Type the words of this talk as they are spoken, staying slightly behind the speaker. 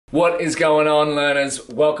What is going on, learners?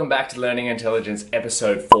 Welcome back to Learning Intelligence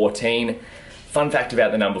episode 14. Fun fact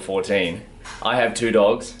about the number 14. I have 2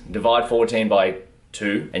 dogs. Divide 14 by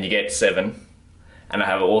 2 and you get 7. And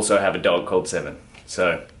I also have a dog called 7.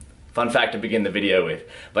 So, fun fact to begin the video with.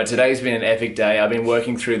 But today's been an epic day. I've been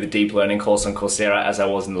working through the deep learning course on Coursera as I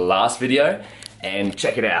was in the last video. And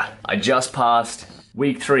check it out. I just passed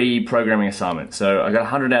week 3 programming assignment. So I got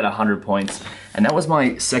 100 out of 100 points. And that was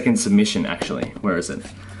my second submission actually. Where is it?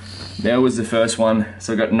 There was the first one,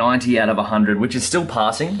 so I got 90 out of 100, which is still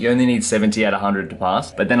passing. You only need 70 out of 100 to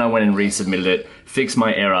pass. But then I went and resubmitted it, fixed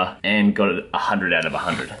my error, and got it 100 out of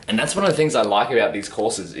 100. And that's one of the things I like about these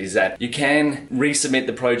courses, is that you can resubmit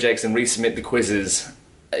the projects and resubmit the quizzes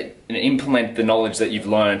and implement the knowledge that you've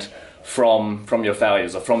learned from your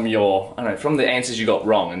failures, or from from the answers you got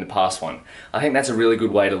wrong in the past one. I think that's a really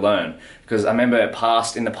good way to learn, because I remember in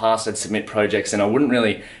the past I'd submit projects and I wouldn't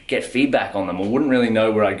really get feedback on them, or wouldn't really know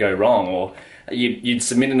where I'd go wrong, or you'd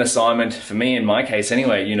submit an assignment, for me in my case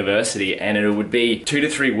anyway, at university, and it would be 2 to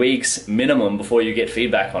 3 weeks minimum before you get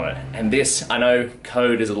feedback on it. And this, I know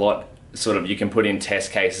code is a lot, you can put in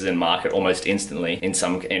test cases and mark it almost instantly in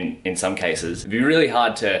some cases. It'd be really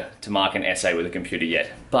hard to mark an essay with a computer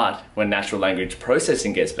yet. But when natural language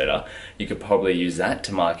processing gets better, you could probably use that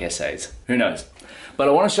to mark essays. Who knows? But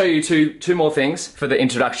I want to show you two more things for the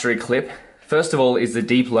introductory clip. First of all is the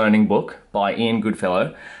Deep Learning book by Ian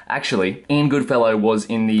Goodfellow. Actually, Ian Goodfellow was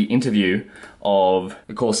in the interview of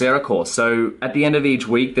the Coursera course. So at the end of each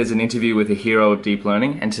week, there's an interview with a hero of deep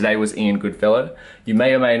learning, and today was Ian Goodfellow. You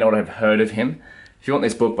may or may not have heard of him. If you want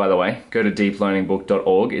this book, by the way, go to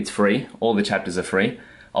deeplearningbook.org. It's free. All the chapters are free.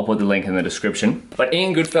 I'll put the link in the description. But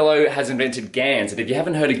Ian Goodfellow has invented GANs, and if you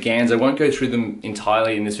haven't heard of GANs, I won't go through them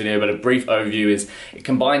entirely in this video, but a brief overview is it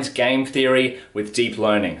combines game theory with deep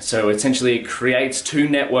learning. So essentially it creates two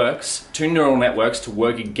neural networks to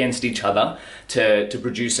work against each other to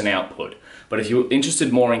produce an output. But if you're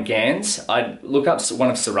interested more in GANs, I'd look up one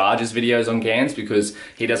of Siraj's videos on GANs, because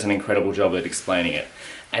he does an incredible job at explaining it.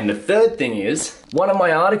 And the third thing is, one of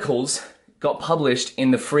my articles got published in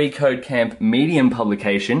the Free Code Camp Medium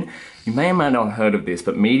publication. You may or may not have heard of this,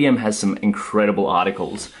 but Medium has some incredible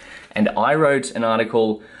articles. And I wrote an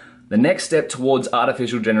article, The Next Step Towards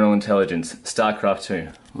Artificial General Intelligence, StarCraft 2.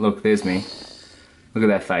 Look, there's me. Look at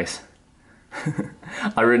that face.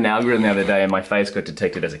 I wrote an algorithm the other day and my face got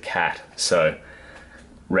detected as a cat, so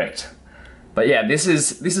wrecked. But yeah, this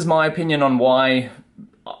is my opinion on why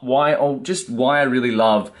I really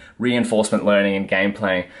love reinforcement learning and game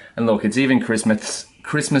playing. And look, it's even Christmas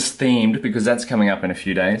themed, because that's coming up in a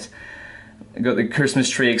few days. I've got the Christmas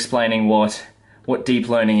tree explaining what deep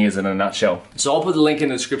learning is in a nutshell. So I'll put the link in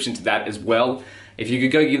the description to that as well. If you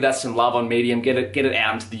could go give that some love on Medium, get it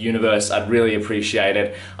out into the universe, I'd really appreciate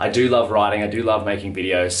it. I do love writing, I do love making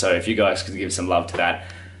videos, so if you guys could give some love to that,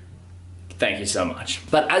 thank you so much.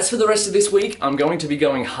 But as for the rest of this week, I'm going to be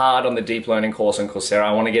going hard on the deep learning course on Coursera.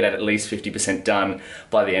 I want to get at least 50% done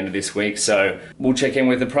by the end of this week, so we'll check in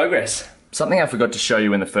with the progress. Something I forgot to show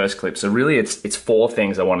you in the first clip, so really it's 4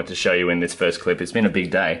 things I wanted to show you in this first clip, it's been a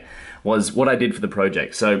big day, was what I did for the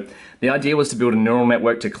project. So the idea was to build a neural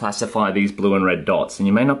network to classify these blue and red dots, and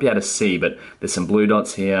you may not be able to see, but there's some blue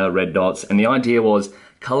dots here, red dots, and the idea was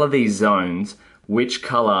color these zones, which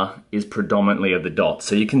color is predominantly of the dots.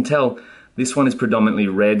 So you can tell this one is predominantly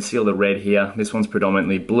red, see all the red here, this one's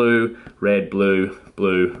predominantly blue,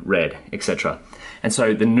 blue, red, etc. And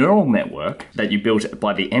so the neural network that you built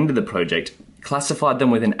by the end of the project classified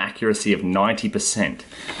them with an accuracy of 90%.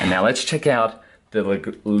 And now let's check out the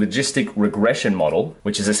logistic regression model,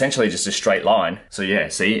 which is essentially just a straight line. So yeah,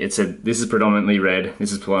 see, this is predominantly red,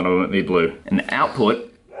 this is predominantly blue. And the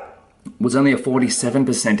output was only a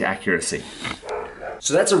 47% accuracy.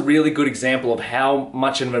 So that's a really good example of how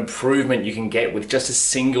much of an improvement you can get with just a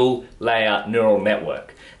single layer neural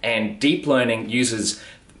network. And deep learning uses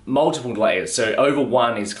multiple layers, so over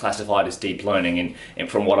 1 is classified as deep learning, and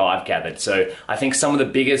from what I've gathered. So I think some of the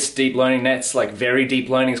biggest deep learning nets, like very deep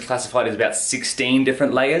learning, is classified as about 16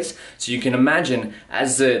 different layers. So you can imagine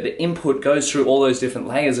as the input goes through all those different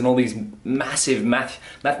layers and all these massive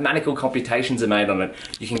mathematical computations are made on it,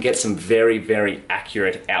 you can get some very, very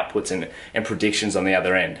accurate outputs and predictions on the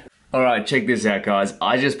other end. Alright, check this out guys.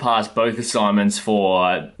 I just passed both assignments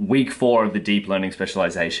for week 4 of the deep learning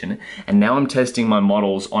specialization, and now I'm testing my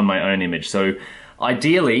models on my own image. So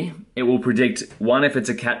ideally, it will predict 1 if it's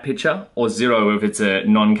a cat picture, or 0 if it's a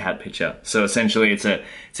non-cat picture. So essentially it's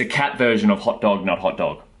a cat version of hot dog, not hot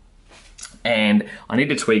dog. And I need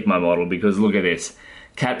to tweak my model, because look at this.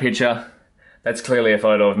 Cat picture, that's clearly a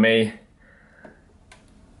photo of me.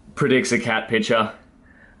 Predicts a cat picture.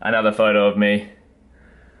 Another photo of me.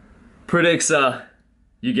 predicts,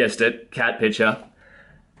 you guessed it, cat picture.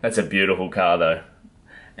 That's a beautiful car though.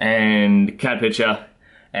 And cat picture,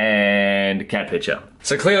 and cat picture.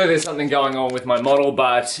 So clearly there's something going on with my model,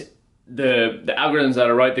 but the algorithms that I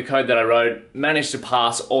wrote, the code that I wrote, managed to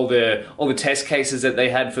pass all the test cases that they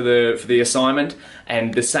had for the assignment,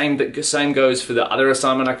 and the same goes for the other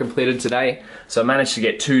assignment I completed today. So I managed to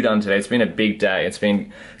get 2 done today. It's been a big day. It's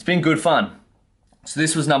been good fun. So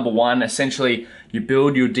this was number 1. Essentially, you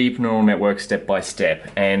build your deep neural network step by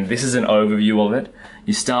step, and this is an overview of it.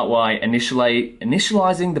 You start by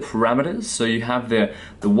initializing the parameters, so you have the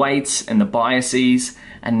weights and the biases,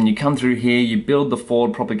 and then you come through here, you build the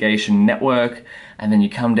forward propagation network, and then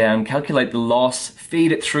you come down, calculate the loss,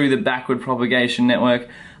 feed it through the backward propagation network,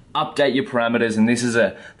 update your parameters, and this is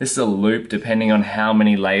a loop depending on how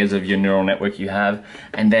many layers of your neural network you have,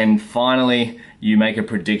 and then finally you make a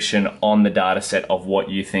prediction on the data set of what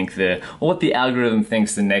you think what the algorithm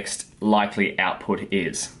thinks the next likely output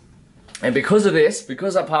is. And because of this,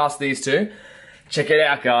 because I passed these 2, check it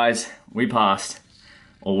out guys, we passed,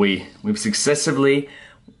 or we've successfully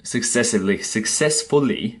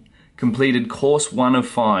completed course 1 of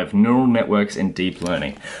 5, neural networks and deep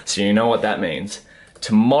learning. So you know what that means.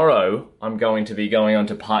 Tomorrow, I'm going to be going on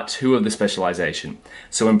to part 2 of the specialization.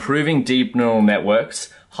 So improving deep neural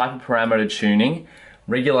networks, hyperparameter tuning,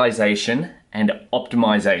 regularization, and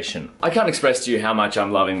optimization. I can't express to you how much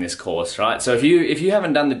I'm loving this course, right? So if you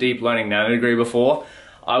haven't done the deep learning nano degree before,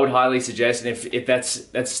 I would highly suggest, and if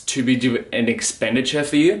that's too big an expenditure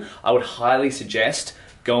for you, I would highly suggest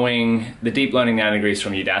going the deep learning nano degrees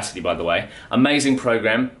from Udacity, by the way. Amazing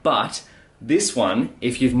program, but this one,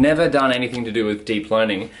 if you've never done anything to do with deep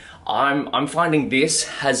learning, I'm finding this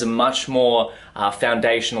has a much more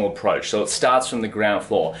foundational approach. So it starts from the ground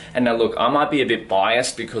floor. And now look, I might be a bit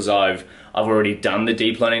biased because I've already done the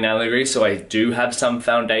deep learning nano degree, so I do have some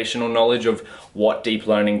foundational knowledge of what deep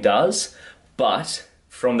learning does. But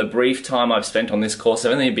from the brief time I've spent on this course,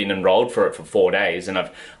 I've only been enrolled for it for 4 days, and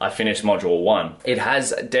I've finished module 1. It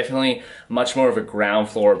has definitely much more of a ground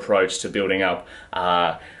floor approach to building up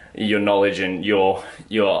your knowledge and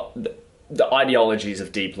the ideologies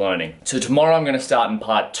of deep learning. So tomorrow I'm going to start in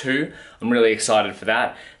part 2. I'm really excited for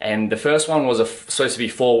that. And the first one was supposed to be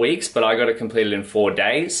 4 weeks, but I got it completed in 4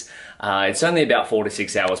 days. It's only about 4 to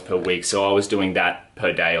 6 hours per week, so I was doing that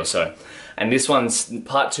per day or so. And this one's,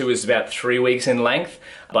 part 2 is about 3 weeks in length,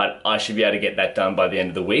 but I should be able to get that done by the end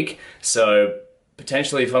of the week. So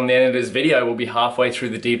potentially from the end of this video, we'll be halfway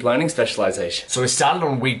through the deep learning specialization. So we started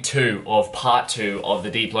on week 2 of part 2 of the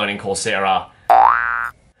deep learning Coursera.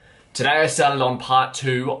 Today I started on part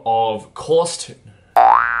 2 of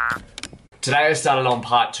Today I started on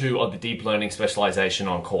part 2 of the deep learning specialization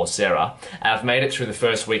on Coursera. I've made it through the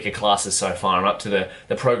first week of classes so far. I'm up to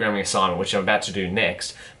the programming assignment, which I'm about to do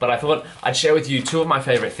next. But I thought I'd share with you 2 of my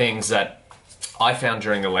favorite things that I found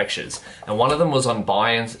during the lectures. And one of them was on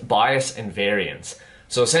bias and variance.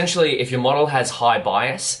 So essentially, if your model has high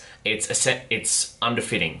bias, it's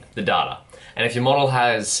underfitting the data. And if your model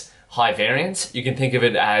has high variance, you can think of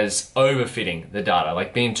it as overfitting the data,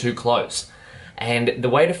 like being too close. And the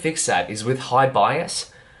way to fix that is with high bias,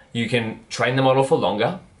 you can train the model for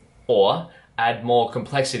longer or add more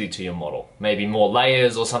complexity to your model, maybe more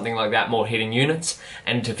layers or something like that, more hidden units.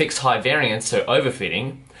 And to fix high variance, so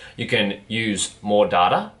overfitting, you can use more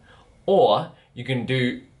data, or you can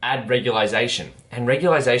add regularization. And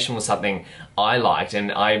regularization was something I liked,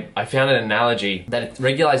 and I found an analogy that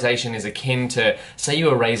regularization is akin to, say you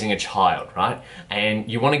were raising a child, right? And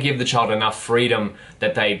you want to give the child enough freedom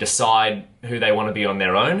that they decide who they want to be on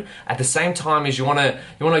their own. At the same time as you want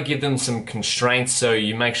to give them some constraints so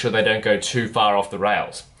you make sure they don't go too far off the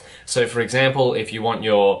rails. So for example, if you want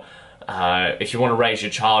to raise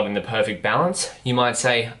your child in the perfect balance, you might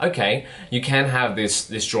say, okay, you can have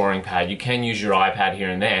this drawing pad, you can use your iPad here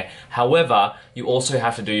and there. However, you also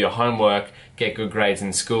have to do your homework, get good grades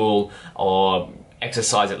in school, or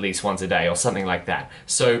exercise at least once a day, or something like that.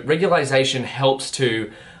 So regularization helps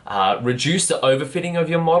to reduce the overfitting of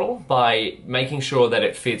your model by making sure that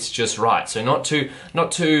it fits just right. So not too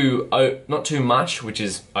much, which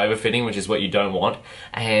is overfitting, which is what you don't want,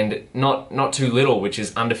 and not too little, which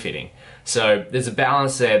is underfitting. So there's a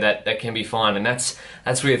balance there that can be fine, and that's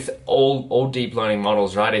with all deep learning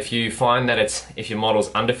models, right? If you find that if your model's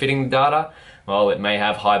underfitting the data, well, it may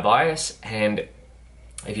have high bias, and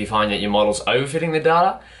if you find that your model's overfitting the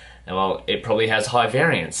data, well, it probably has high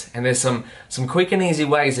variance. And there's some quick and easy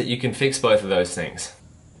ways that you can fix both of those things.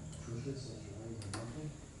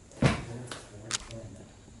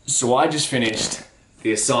 So I just finished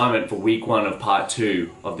the assignment for week 1 of part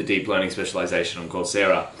 2 of the deep learning specialization on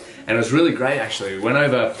Coursera. And it was really great actually. We went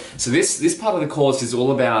over, so this part of the course is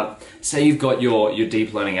all about, say you've got your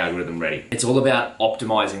deep learning algorithm ready. It's all about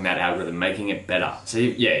optimizing that algorithm, making it better. So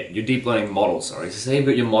your deep learning model, sorry. So say you've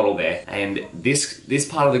got your model there, and this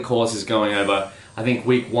part of the course is going over, I think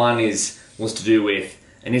week 1 was to do with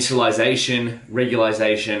initialization,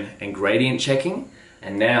 regularization, and gradient checking.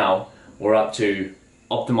 And now we're up to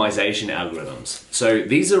optimization algorithms. So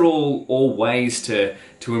these are all ways to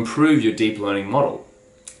improve your deep learning model.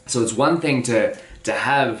 So it's one thing to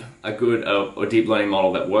have a good or deep learning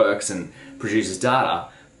model that works and produces data,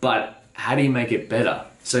 but how do you make it better?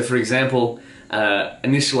 So for example,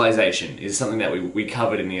 initialization is something that we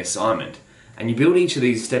covered in the assignment. And you build each of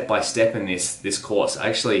these step by step in this course.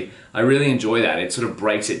 Actually, I really enjoy that. It sort of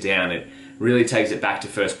breaks it down. It really takes it back to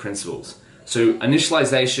first principles. So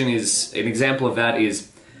initialization is an example of that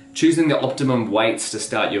is choosing the optimum weights to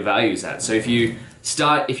start your values at. So if you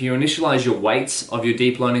initialize your weights of your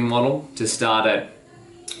deep learning model to start at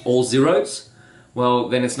all zeros, well,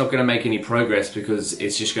 then it's not going to make any progress because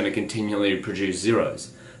it's just going to continually produce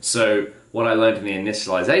zeros. So what I learned in the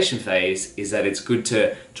initialization phase is that it's good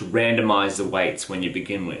to randomize the weights when you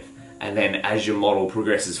begin with. And then as your model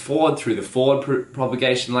progresses forward through the forward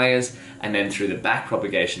propagation layers and then through the back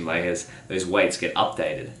propagation layers, those weights get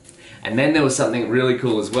updated. And then there was something really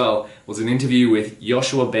cool as well, was an interview with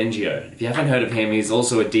Yoshua Bengio. If you haven't heard of him, he's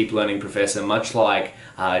also a deep learning professor, much like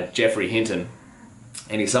Jeffrey Hinton.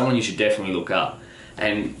 And he's someone you should definitely look up.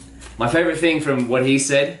 And my favorite thing from what he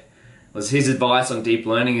said was his advice on deep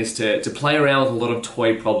learning is to play around with a lot of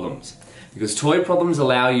toy problems. Because toy problems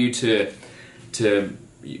allow you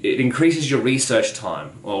it increases your research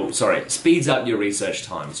time, speeds up your research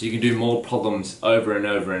time, so you can do more problems over and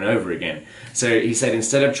over and over again. So he said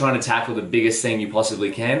instead of trying to tackle the biggest thing you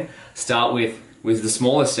possibly can, start with the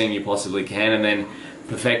smallest thing you possibly can and then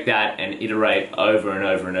perfect that and iterate over and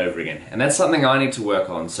over and over again. And that's something I need to work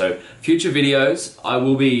on. So future videos, I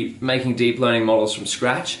will be making deep learning models from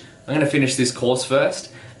scratch. I'm going to finish this course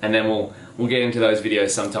first and then we'll get into those videos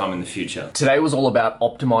sometime in the future. Today was all about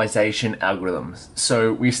optimization algorithms.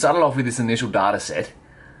 So we started off with this initial data set.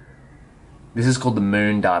 This is called the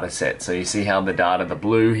moon data set. So you see how the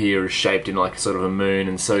blue here is shaped in like sort of a moon,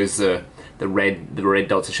 and so is the red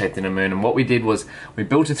dots are shaped in a moon. And what we did was we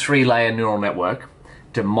built a 3-layer neural network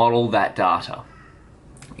to model that data.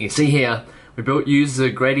 You see here, we used the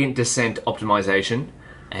gradient descent optimization,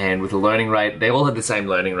 and with the learning rate, they all had the same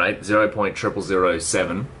learning rate, 0.0007.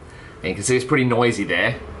 And you can see it's pretty noisy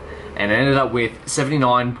there. And it ended up with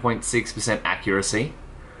 79.6% accuracy.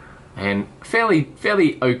 And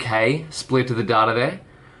fairly okay split of the data there.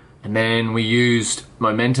 And then we used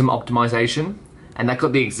momentum optimization, and that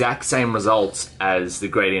got the exact same results as the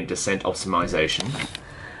gradient descent optimization.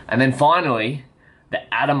 And then finally,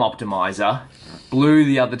 the atom optimizer blew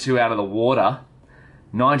the other two out of the water.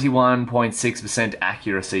 91.6%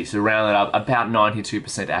 accuracy, so rounded up, about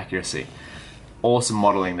 92% accuracy. Awesome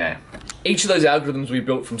modeling there. Each of those algorithms we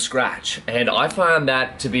built from scratch, and I found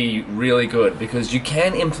that to be really good because you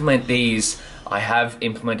can implement these. I have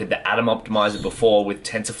implemented the atom optimizer before with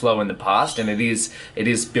TensorFlow in the past, and it is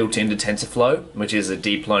built into TensorFlow, which is a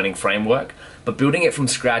deep learning framework. But building it from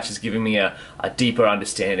scratch is giving me a deeper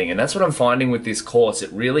understanding, and that's what I'm finding with this course.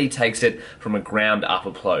 It really takes it from a ground up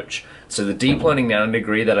approach. So the deep learning nano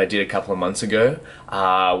degree that I did a couple of months ago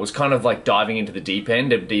was kind of like diving into the deep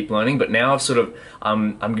end of deep learning, but now I've sort of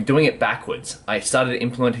I'm doing it backwards. I started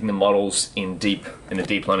implementing the models in a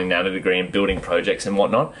deep learning nano degree and building projects and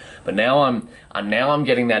whatnot, but now I'm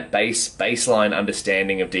getting that baseline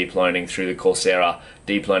understanding of deep learning through the Coursera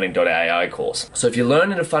deeplearning.ai course. So if you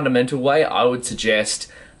learn in a fundamental way, I would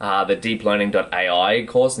suggest the deeplearning.ai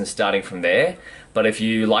course and starting from there. But if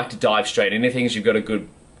you like to dive straight into things, you've got a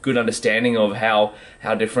good understanding of how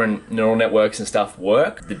different neural networks and stuff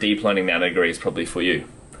work, the deep learning nano degree is probably for you.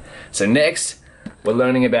 So next, we're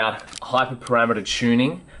learning about hyperparameter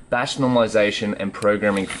tuning, batch normalization, and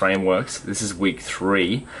programming frameworks. This is week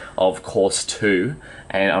 3 of course 2,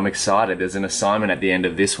 and I'm excited. There's an assignment at the end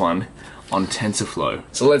of this one on TensorFlow.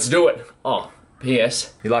 So let's do it. Oh,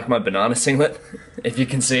 P.S. You like my banana singlet? If you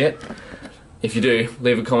can see it. If you do,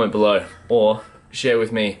 leave a comment below or share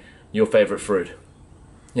with me your favorite fruit.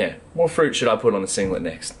 Yeah, what fruit should I put on the singlet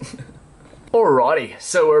next? Alrighty,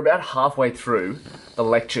 so we're about halfway through the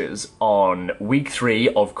lectures on week 3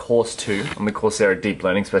 of course 2 on the Coursera Deep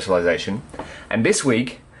Learning Specialization. And this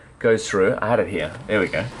week goes through, I had it here, there we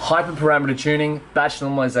go. Hyperparameter tuning, batch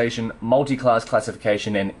normalization, multi-class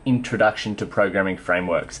classification, and introduction to programming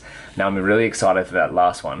frameworks. Now I'm really excited for that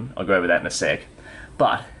last one. I'll go over that in a sec.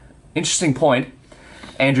 But, interesting point,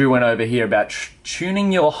 Andrew went over here about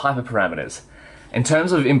tuning your hyperparameters. In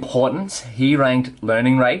terms of importance, he ranked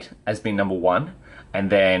learning rate as being number 1, and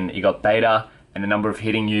then you got beta and the number of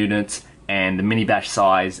hitting units and the mini batch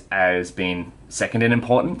size as being second in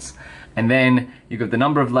importance. And then you've got the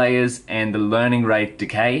number of layers and the learning rate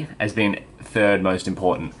decay as being third most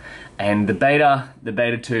important. And the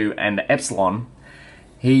beta 2, and the epsilon,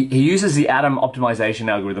 he uses the atom optimization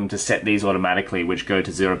algorithm to set these automatically, which go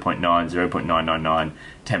to 0.9, 0.999,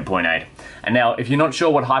 10.8. And now, if you're not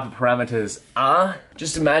sure what hyperparameters are,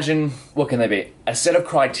 just imagine, what can they be? A set of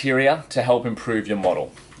criteria to help improve your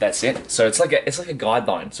model. That's it. So it's like a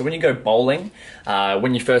guideline. So when you go bowling,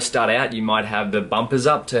 when you first start out, you might have the bumpers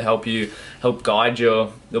up to help guide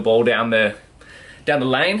the ball down the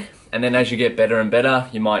lane. And then as you get better and better,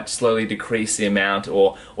 you might slowly decrease the amount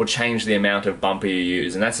or change the amount of bumper you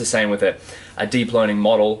use. And that's the same with a deep learning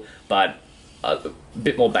model, but a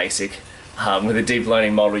bit more basic. With a deep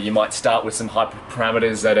learning model, you might start with some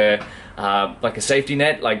hyperparameters that are like a safety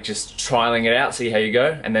net, like just trialing it out, see how you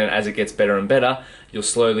go. And then as it gets better and better, you'll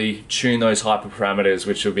slowly tune those hyperparameters,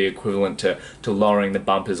 which will be equivalent to lowering the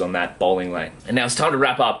bumpers on that bowling lane. And now it's time to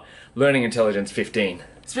wrap up Learning Intelligence 15.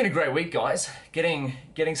 It's been a great week, guys. Getting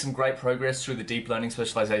some great progress through the deep learning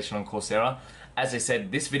specialization on Coursera. As I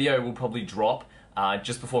said, this video will probably drop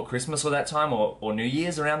just before Christmas or that time, or New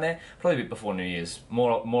Year's, around there. Probably a bit before New Year's,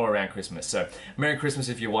 more around Christmas. So Merry Christmas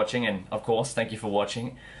if you're watching, and of course, thank you for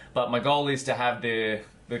watching. But my goal is to have the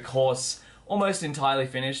course almost entirely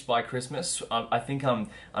finished by Christmas. I think I'm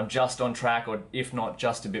just on track, or if not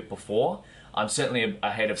just a bit before. I'm certainly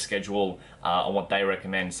ahead of schedule on what they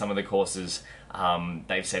recommend. Some of the courses,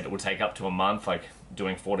 they've said it will take up to a month, like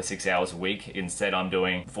doing 4 to 6 hours a week. Instead, I'm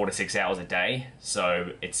doing 4 to 6 hours a day.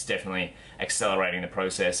 So it's definitely accelerating the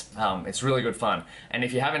process. It's really good fun. And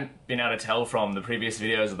if you haven't been able to tell from the previous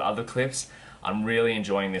videos or the other clips, I'm really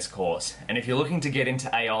enjoying this course. And if you're looking to get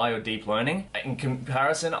into AI or deep learning, in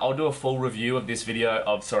comparison, I'll do a full review of this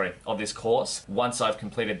of this course once I've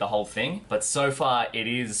completed the whole thing. But so far, it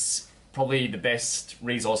is probably the best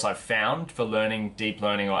resource I've found for learning deep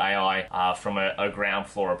learning or AI from a ground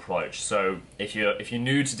floor approach. So if you're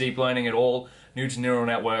new to deep learning at all, new to neural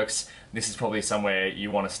networks, this is probably somewhere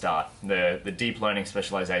you want to start, the deep learning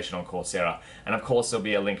specialization on Coursera. And of course, there'll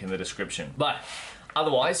be a link in the description. But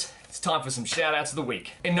otherwise, it's time for some shout outs of the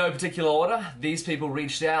week. In no particular order, these people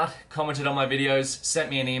reached out, commented on my videos, sent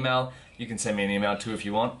me an email. You can send me an email too if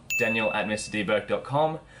you want,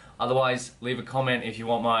 daniel@mrdburke.com. Otherwise, leave a comment if you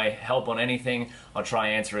want my help on anything. I'll try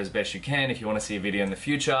and answer as best you can. If you want to see a video in the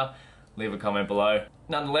future, leave a comment below.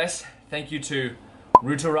 Nonetheless, thank you to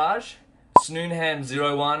Rutaraj,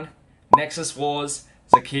 Snoonham01, Nexus Wars,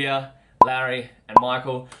 Zakia, Larry, and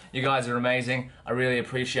Michael. You guys are amazing. I really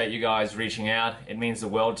appreciate you guys reaching out. It means the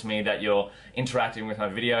world to me that you're interacting with my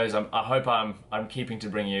videos. I hope I'm keeping to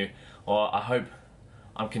bring you, or I hope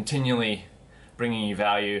I'm continually bringing you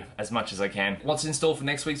value as much as I can. What's in store for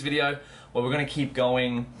next week's video? Well, we're going to keep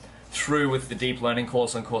going through with the deep learning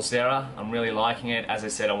course on Coursera. I'm really liking it. As I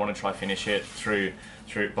said, I want to try finish it through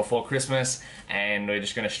before Christmas, and we're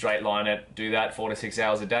just going to straight line it, do that 4 to 6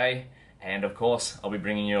 hours a day. And of course, I'll be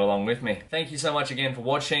bringing you along with me. Thank you so much again for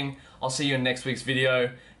watching. I'll see you in next week's video.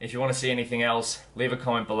 If you want to see anything else, leave a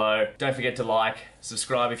comment below. Don't forget to like,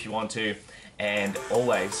 subscribe if you want to, and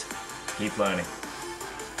always keep learning.